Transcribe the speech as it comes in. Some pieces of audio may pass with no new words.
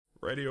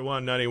Radio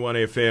 191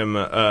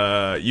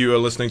 FM, you are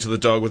listening to the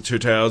Dog with Two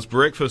Tails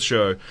breakfast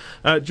show.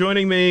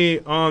 Joining me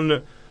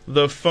on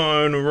the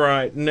phone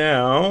right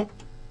now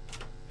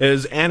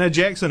is Anna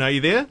Jackson. Are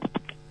you there?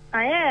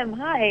 I am.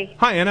 Hi.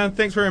 Hi, Anna.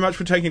 Thanks very much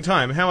for taking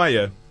time. How are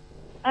you?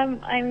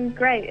 I'm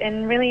great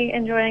and really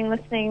enjoying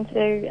listening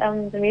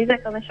to the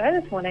music on the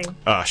show this morning.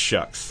 Ah,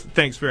 shucks.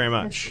 Thanks very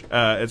much.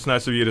 It's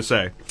nice of you to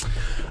say.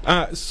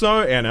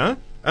 So, Anna,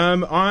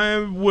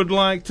 I would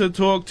like to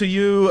talk to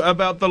you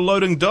about the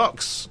Loading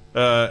Docks.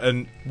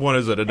 And what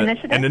is it?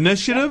 An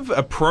initiative?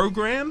 A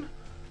program?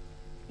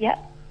 Yeah.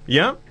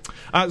 Yeah?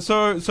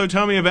 So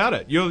tell me about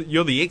it.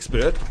 You're the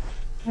expert.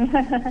 So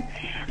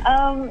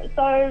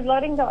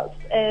Loading Docks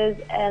is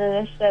an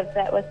initiative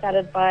that was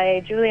started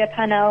by Julia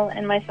Parnell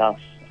and myself.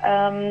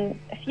 A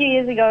few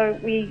years ago,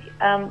 we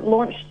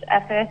launched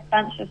our first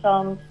bunch of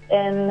films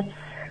in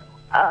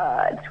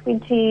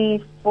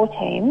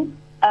 2014.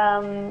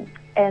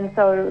 And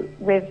so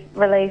we've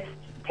released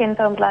 10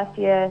 films last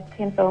year,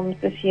 10 films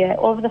this year.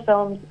 All of the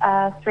films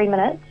are 3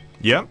 minutes.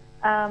 Yep.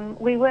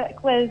 We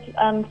work with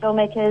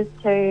filmmakers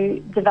to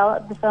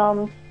develop the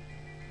films.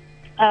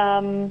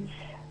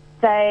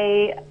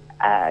 They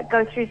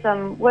go through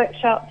some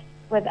workshops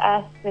with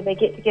us where they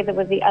get together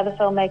with the other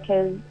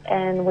filmmakers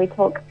and we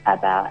talk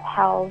about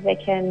how they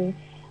can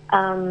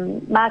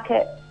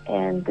market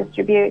and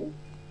distribute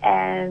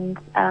and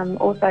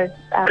also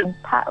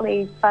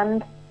partly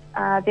fund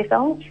their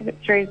films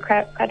through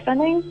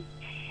crowdfunding.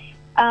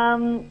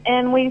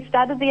 And we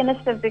started the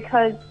initiative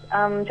because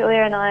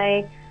Julia and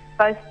I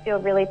both feel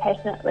really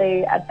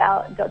passionately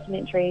about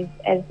documentaries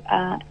as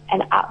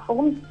an art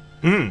form.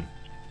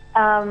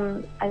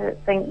 I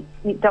think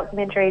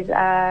documentaries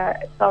are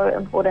so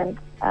important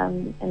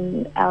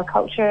in our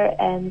culture,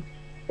 and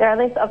there are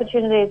less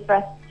opportunities for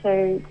us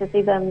to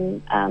see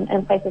them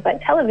in places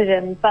like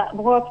television, but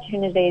more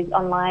opportunities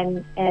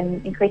online,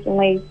 and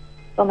increasingly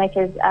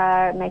filmmakers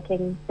are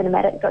making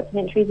cinematic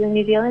documentaries in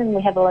New Zealand, and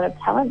we have a lot of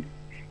talent.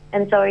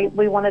 And so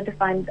we wanted to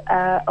find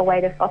a way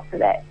to foster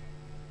that.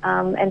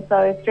 And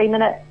so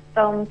 3-minute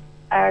films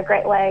are a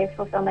great way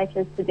for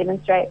filmmakers to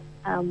demonstrate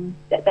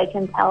that they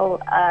can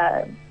tell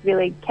a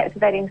really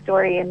captivating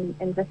story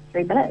in just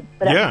 3 minutes.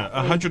 Yeah,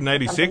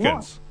 180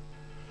 seconds.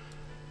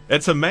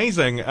 It's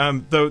amazing,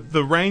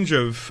 the range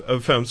of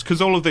films,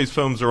 because all of these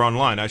films are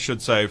online, I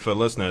should say for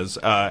listeners,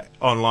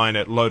 online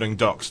at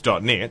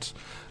loadingdocks.net.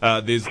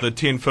 There's the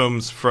 10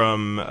 films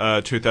from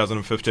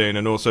 2015,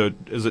 and also,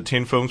 is it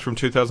 10 films from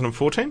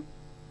 2014?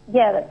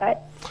 Yeah, that's right.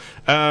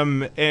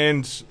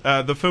 And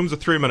the films are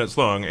 3 minutes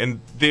long, and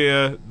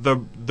the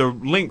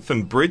length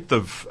and breadth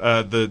of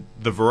the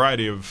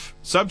variety of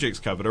subjects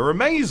covered are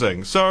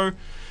amazing. So,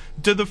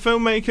 do the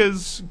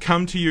filmmakers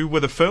come to you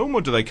with a film,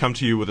 or do they come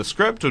to you with a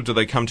script, or do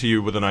they come to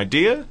you with an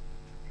idea?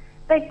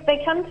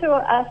 They come to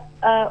us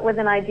with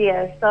an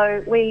idea.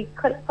 So we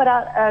could put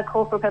out a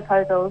call for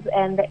proposals,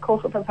 and that call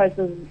for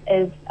proposals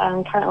is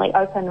currently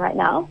open right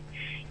now.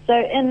 So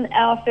in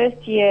our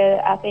first year,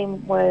 our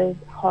theme was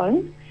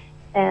home.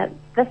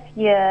 This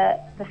year,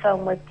 the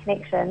film was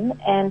connection,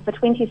 and for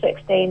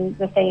 2016,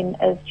 the theme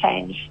is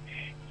change.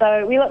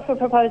 So we look for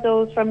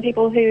proposals from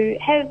people who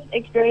have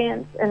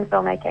experience in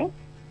filmmaking.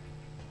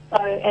 So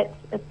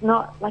it's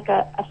not like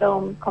a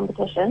film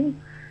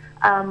competition.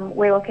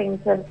 We're looking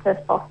to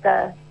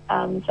foster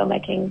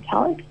filmmaking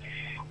talent.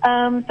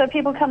 So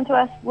people come to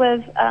us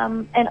with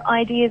an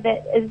idea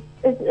that is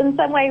in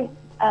some way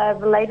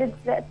related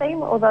to that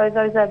theme, although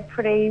those are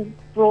pretty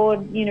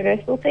broad,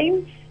 universal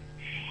themes.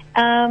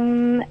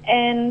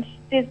 And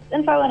there's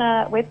info on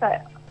our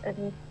website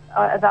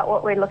about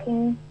what we're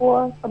looking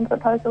for from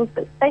proposals,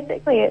 but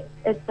basically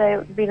it's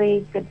a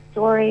really good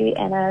story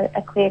and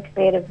a clear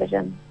creative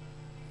vision.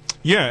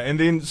 Yeah, and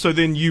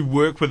then you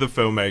work with the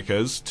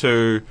filmmakers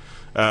to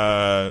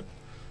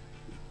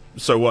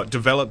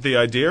develop the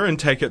idea and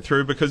take it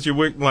through, because you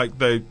work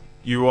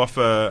you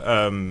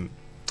offer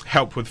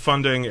help with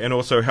funding and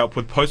also help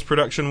with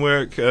post-production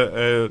work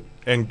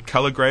and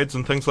colour grades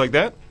and things like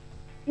that?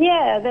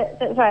 Yeah,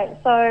 that's right.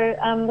 So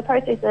the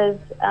process is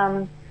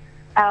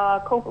our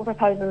call for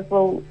proposals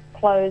will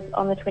close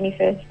on the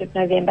 21st of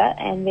November,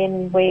 and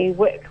then we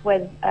work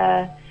with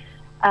a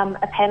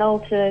panel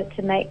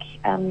to make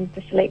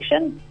the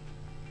selection.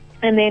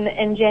 And then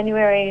in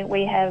January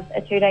we have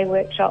a 2-day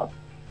workshop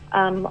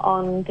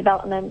on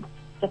development,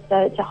 just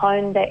to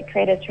hone that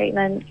creative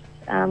treatment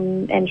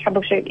and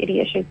troubleshoot any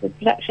issues with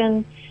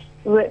production.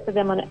 We work with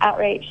them on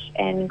outreach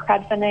and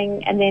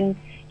crowdfunding, and then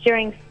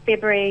during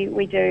February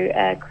we do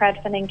a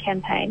crowdfunding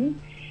campaign.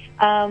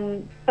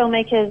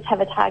 Filmmakers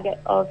have a target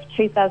of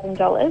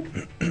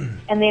 $2,000,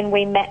 and then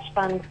we match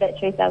fund that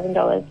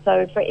 $2,000.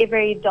 So for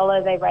every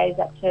dollar they raise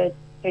up to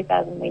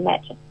 $2,000, we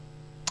match it.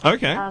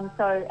 Okay.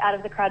 So out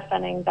of the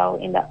crowdfunding, they'll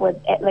end up with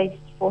at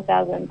least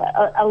 $4,000. But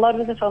a lot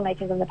of the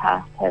filmmakers in the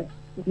past have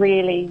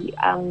really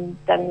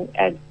done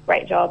a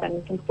great job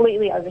and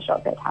completely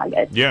overshot that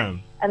target. Yeah.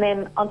 And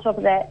then on top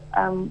of that,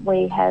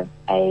 we have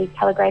a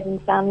colour grade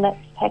and sound mix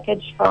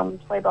package from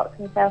Toybox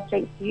and South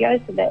Street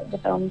Studios, so that the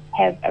films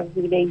have a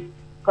really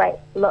great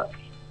look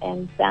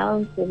and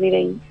sounds. They're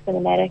really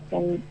cinematic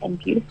and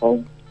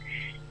beautiful.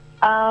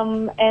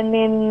 And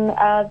then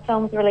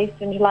films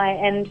released in July.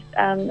 And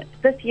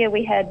this year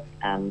we had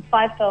 5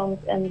 films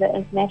in the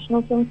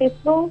International Film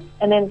Festival,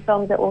 and then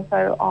films are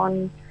also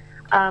on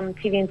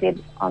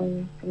TVNZ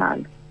on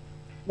demand.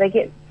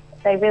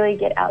 They really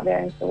get out there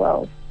into the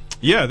world.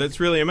 Yeah, that's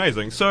really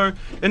amazing. So,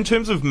 in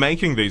terms of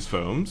making these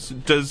films,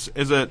 is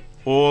it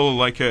all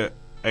like a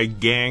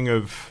gang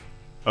of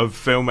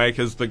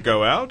filmmakers that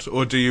go out,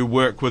 or do you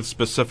work with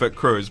specific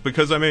crews?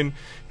 Because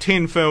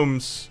 10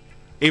 films,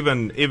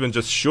 even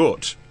just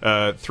short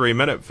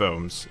 3-minute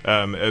films,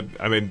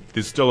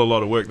 there's still a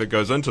lot of work that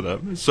goes into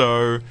them.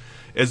 So,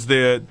 is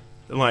there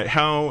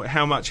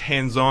how much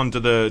hands-on do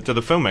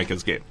the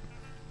filmmakers get?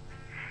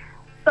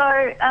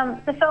 So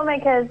the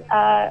filmmakers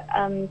are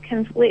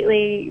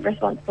completely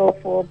responsible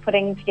for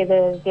putting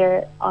together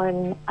their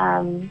own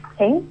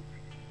team,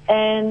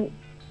 and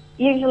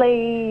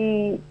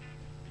usually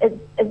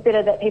it's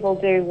better that people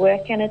do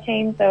work in a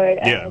team, so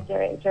a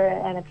director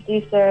and a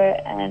producer,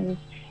 and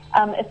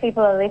if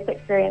people are less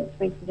experienced,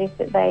 we suggest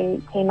that they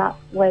team up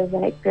with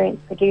an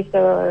experienced producer,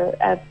 or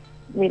a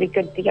really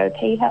good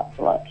DOP helps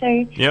a lot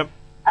too. Yep.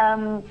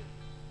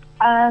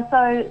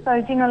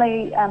 So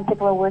generally,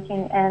 people are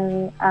working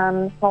in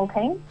small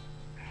teams,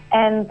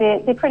 and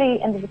they're pretty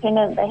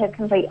independent. They have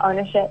complete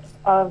ownership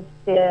of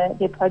their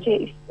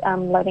projects.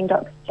 Loading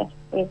Docs just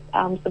with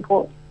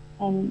support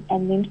and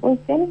mentors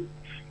them.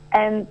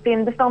 And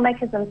then the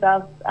filmmakers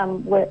themselves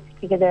work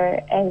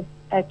together as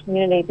a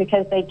community,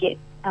 because they get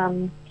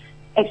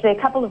actually a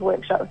couple of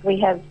workshops. We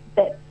have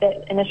that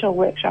initial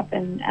workshop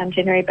in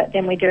January, but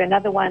then we do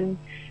another one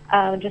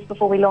just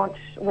before we launch,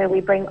 where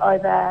we bring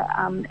over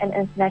an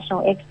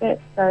international expert.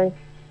 So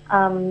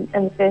in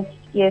the first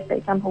year, for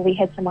example, we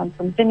had someone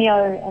from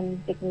Vimeo, and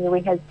the second year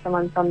we had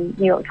someone from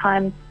New York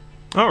Times.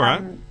 All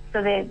right.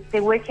 So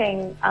they're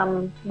working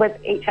with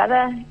each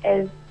other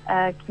as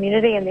a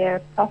community, and there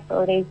are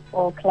possibilities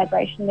for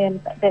collaboration then,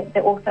 but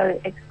they're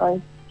also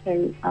exposed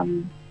to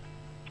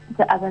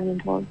other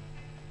mentors.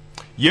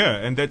 Yeah,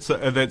 and that's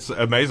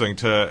amazing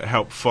to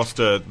help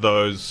foster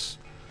those.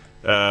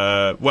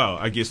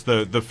 I guess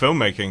the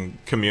filmmaking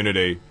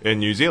community in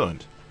New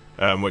Zealand,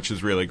 which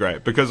is really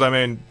great. Because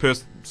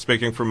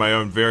speaking from my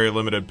own very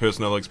limited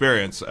personal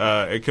experience,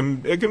 it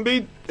can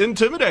be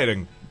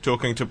intimidating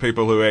talking to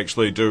people who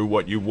actually do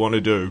what you want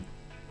to do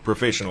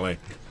professionally.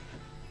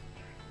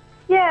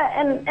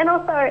 Yeah, and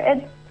also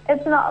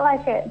it's not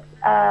like it's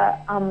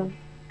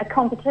a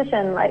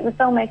competition. Like the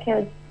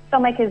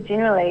filmmakers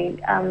generally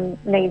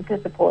need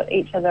to support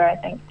each other, I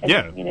think, as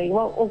a community.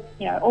 Well,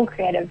 all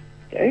creatives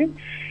do.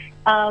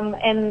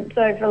 And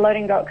so for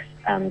Loading Docs,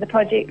 the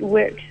project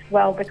works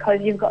well because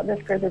you've got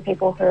this group of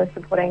people who are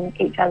supporting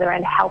each other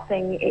and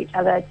helping each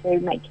other to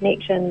make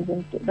connections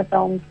and get the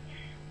films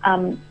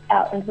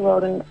out into the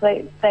world, and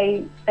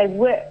they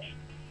work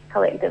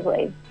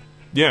collectively.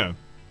 Yeah.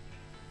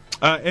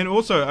 And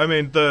also,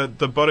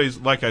 the bodies,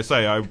 like I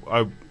say,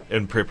 I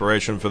in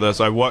preparation for this,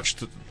 I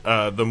watched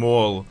them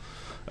all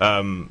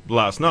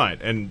last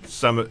night, and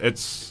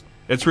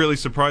it's really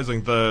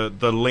surprising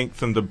the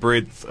length and the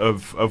breadth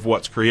of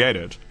what's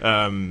created.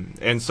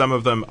 And some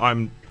of them,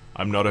 I'm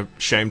not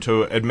ashamed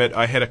to admit,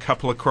 I had a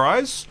couple of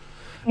cries.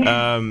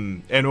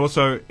 And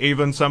also,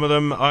 even some of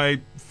them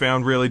I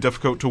found really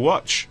difficult to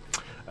watch.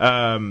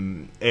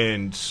 And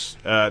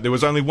there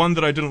was only one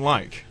that I didn't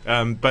like.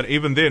 But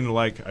even then,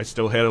 I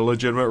still had a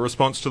legitimate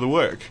response to the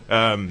work.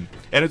 And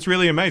it's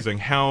really amazing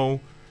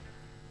how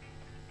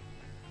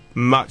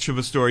much of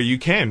a story you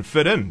can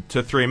fit in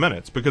to 3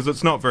 minutes, because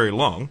it's not very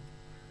long.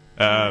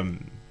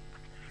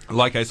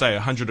 Like I say,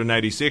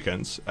 180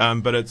 seconds,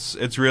 but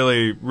it's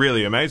really,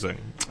 really amazing.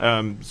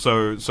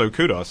 So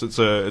kudos. It's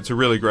a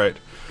really great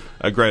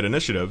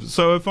initiative.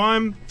 So if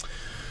I'm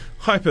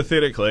a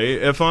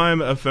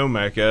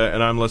filmmaker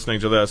and I'm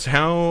listening to this,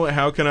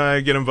 how can I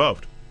get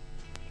involved?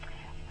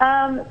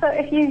 So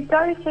if you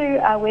go to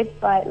our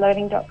website,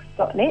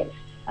 loadingdocs.net,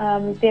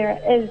 there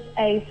is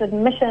a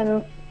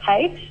submission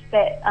page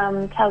that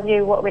tells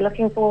you what we're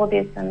looking for.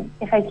 There's some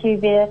FAQ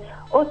there.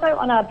 Also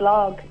on our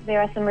blog,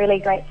 there are some really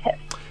great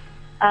tips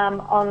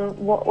on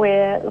what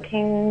we're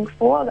looking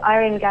for.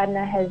 Irene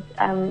Gardner has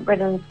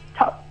written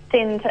top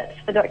 10 tips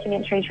for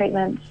documentary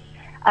treatments,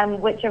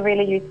 which are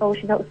really useful.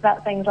 She talks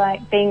about things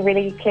like being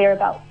really clear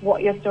about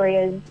what your story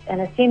is in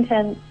a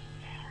sentence,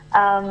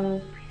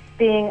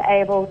 being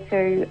able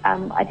to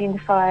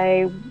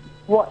identify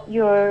what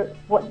your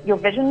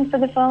vision for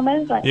the film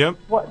is,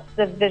 what's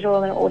the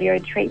visual and audio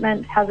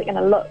treatment, how's it going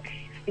to look,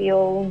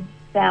 feel,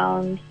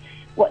 sound,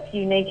 what's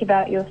unique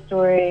about your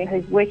story,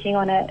 who's working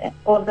on it,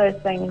 all of those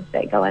things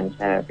that go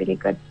into a really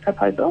good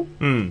proposal.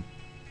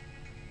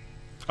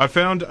 I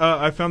found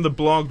the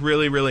blog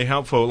really, really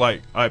helpful.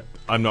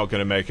 I'm not going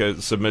to make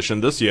a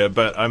submission this year,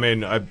 but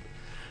in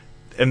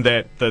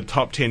that the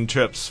top 10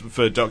 tips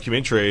for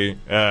documentary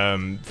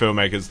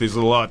filmmakers, there's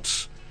a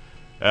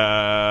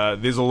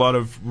lot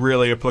of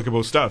really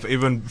applicable stuff,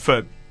 even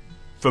for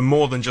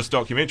more than just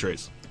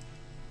documentaries.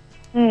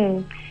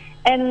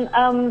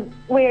 And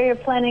we're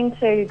planning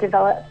to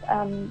develop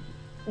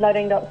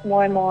Loading Docks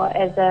more and more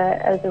as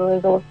a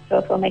resource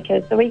for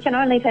filmmakers. So we can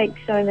only take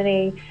so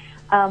many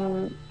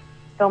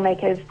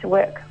filmmakers to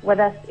work with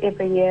us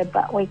every year,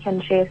 but we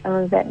can share some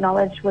of that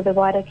knowledge with the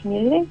wider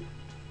community.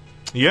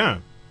 Yeah,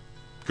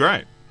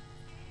 great.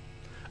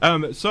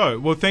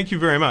 Well, thank you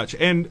very much.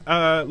 And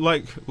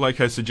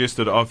like I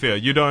suggested off air,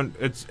 you don't.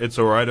 It's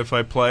all right if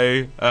I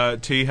play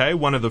Te Hei,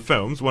 one of the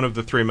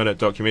 3-minute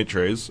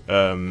documentaries.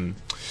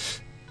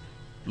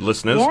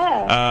 Listeners,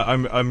 yeah.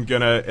 I'm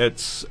gonna.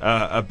 It's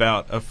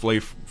about a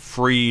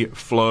free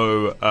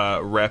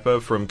flow rapper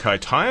from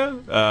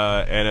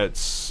Kaitaia, and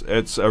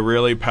it's a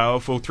really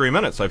powerful 3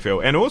 minutes. I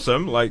feel, and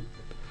awesome.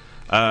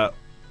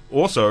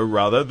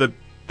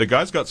 The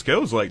guy's got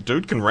skills. Like,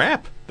 dude can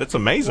rap. That's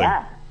amazing.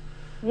 Yeah.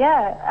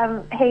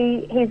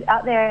 He's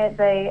out there at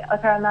the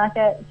Okara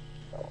markets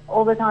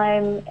all the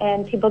time,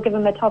 and people give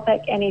him a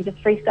topic, and he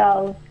just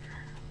freestyles,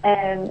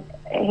 and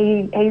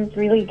he's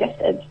really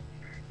gifted.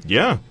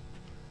 Yeah.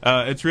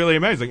 It's really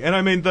amazing. And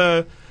I mean,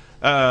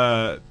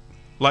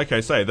 like I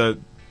say,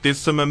 there's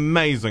some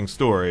amazing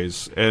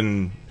stories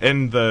in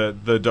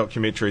the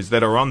documentaries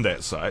that are on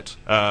that site.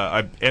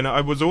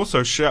 I was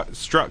also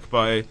struck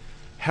by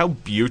how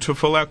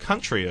beautiful our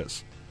country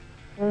is.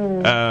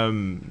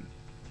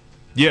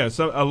 Yeah,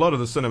 so a lot of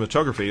the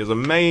cinematography is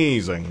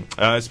amazing,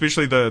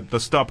 especially the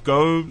stop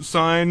go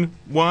sign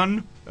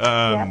one.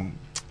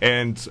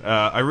 And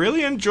I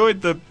really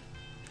enjoyed the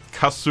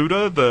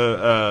Kasuda,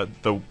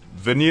 the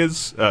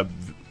vineyards,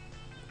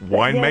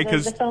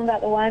 winemakers. The film about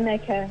the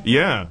winemaker.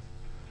 Yeah.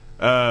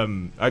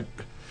 I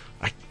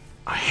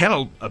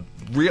had a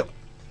real...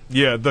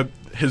 Yeah,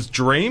 his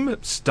dream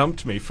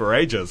stumped me for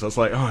ages. I was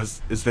like, oh,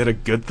 is that a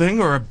good thing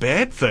or a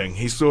bad thing?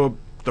 He saw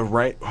the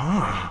right...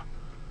 Oh.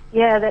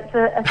 Yeah, that's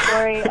a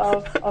story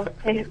of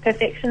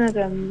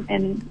perfectionism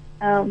and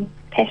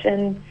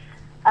passion.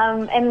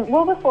 And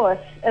Wilberforce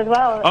as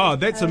well. Oh,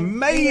 that's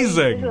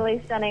amazing!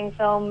 Visually stunning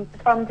film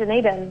from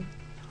Dunedin.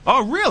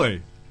 Oh,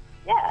 really?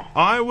 Yeah.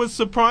 I was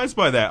surprised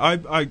by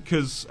that.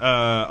 Because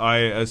I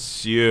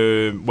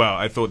assume... Well,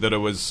 I thought that it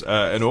was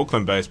an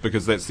Auckland base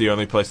because that's the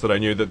only place that I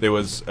knew that there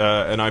was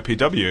an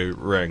IPW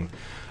ring.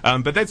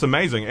 But that's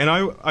amazing. And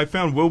I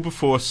found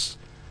Wilberforce...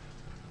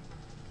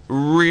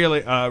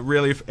 Really,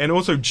 and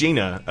also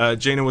Gina.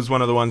 Gina was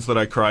one of the ones that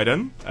I cried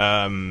in.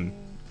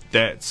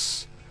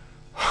 That's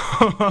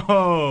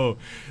some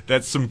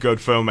good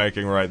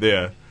filmmaking right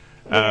there.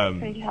 Yeah, it's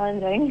pretty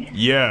challenging.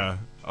 Yeah.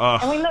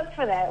 And we look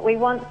for that. We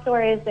want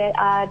stories that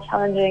are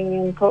challenging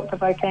and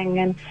thought-provoking,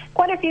 and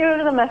quite a few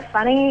of them are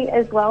funny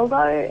as well, though.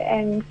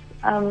 And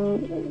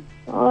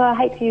I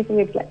hate to use the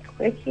word like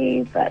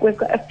quirky, but we've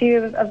got a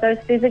few of those.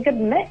 There's a good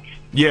mix.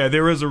 Yeah,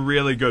 there is a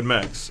really good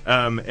mix,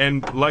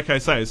 and like I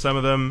say, some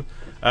of them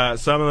are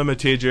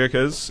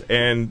tearjerkers,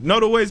 and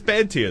not always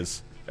bad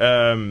tears.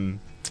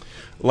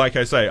 Like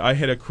I say, I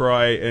had a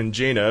cry in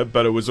Gina,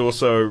 but it was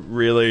also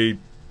really,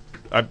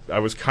 I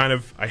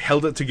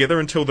held it together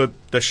until the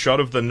shot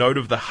of the note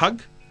of the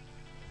hug.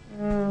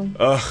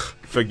 Ugh,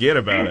 forget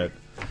about it.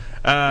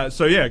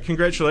 So yeah,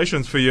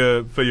 congratulations for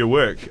your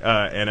work,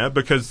 Anna,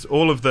 because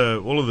all of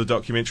the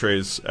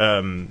documentaries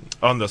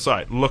on the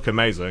site look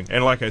amazing.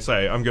 And like I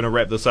say, I'm going to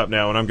wrap this up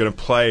now, and I'm going to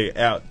play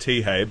out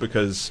Te Hei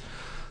because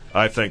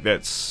I think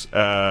that's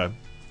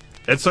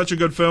it's such a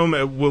good film.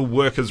 It will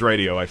work as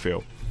radio, I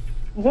feel.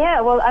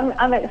 Yeah, well,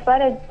 I'm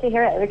excited to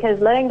hear it because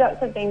Loading Docks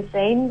have been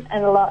seen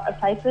in a lot of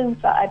places,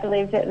 but I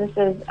believe that this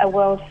is a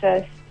world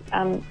first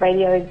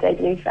radio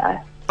debut for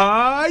us.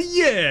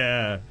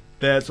 Yeah.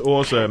 That's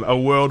awesome. A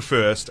world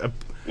first.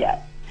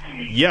 Yeah.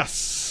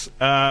 Yes.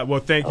 Well,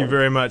 thank you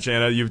very much,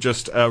 Anna. You've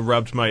just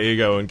rubbed my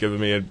ego and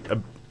given me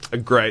a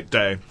great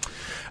day.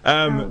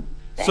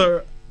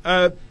 So,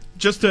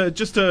 just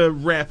to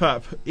wrap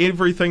up,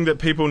 everything that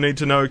people need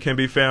to know can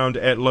be found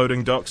at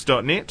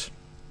loadingdocks.net.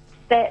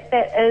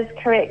 That is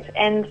correct,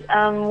 and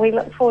we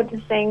look forward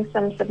to seeing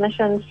some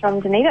submissions from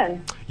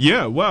Dunedin.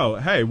 Yeah, well,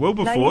 hey,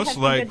 Wilberforce, you have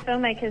some good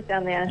filmmakers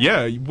down there.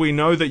 Yeah, we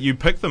know that you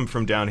picked them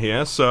from down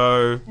here,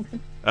 so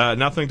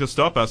nothing to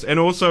stop us. And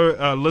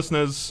also,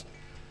 listeners,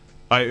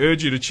 I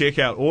urge you to check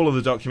out all of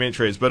the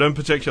documentaries, but in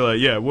particular,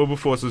 yeah,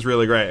 Wilberforce is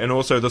really great, and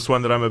also this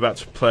one that I'm about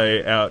to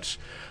play out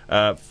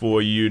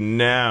for you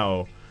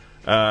now.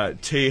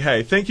 Te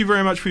Hei, thank you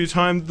very much for your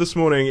time this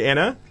morning,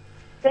 Anna.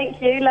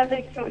 Thank you.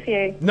 Lovely to talk to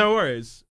you. No worries.